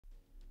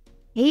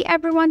Hey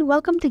everyone,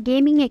 welcome to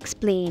Gaming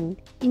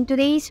Explained. In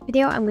today's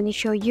video, I'm going to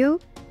show you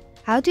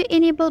how to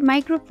enable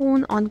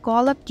microphone on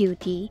Call of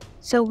Duty.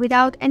 So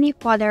without any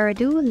further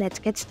ado, let's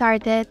get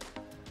started.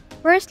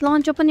 First,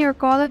 launch open your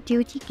Call of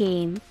Duty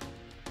game.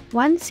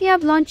 Once you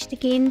have launched the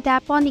game,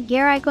 tap on the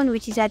gear icon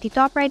which is at the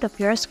top right of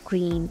your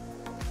screen.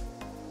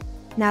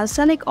 Now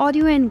select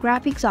Audio and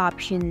Graphics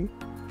option.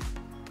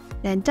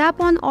 Then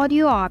tap on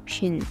Audio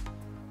option.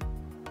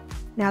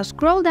 Now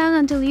scroll down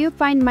until you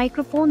find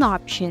Microphone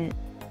option.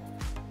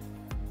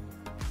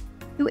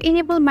 To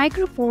enable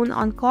microphone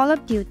on Call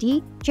of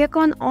Duty, check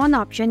on On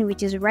option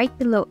which is right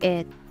below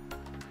it.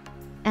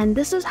 And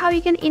this is how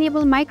you can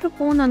enable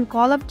microphone on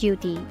Call of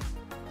Duty.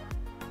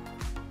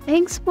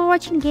 Thanks for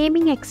watching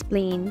Gaming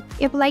Explained.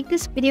 If you like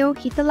this video,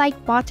 hit the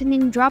like button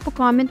and drop a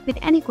comment with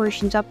any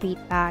questions or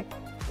feedback.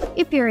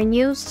 If you're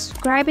new,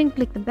 subscribe and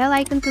click the bell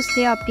icon to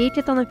stay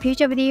updated on the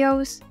future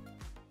videos.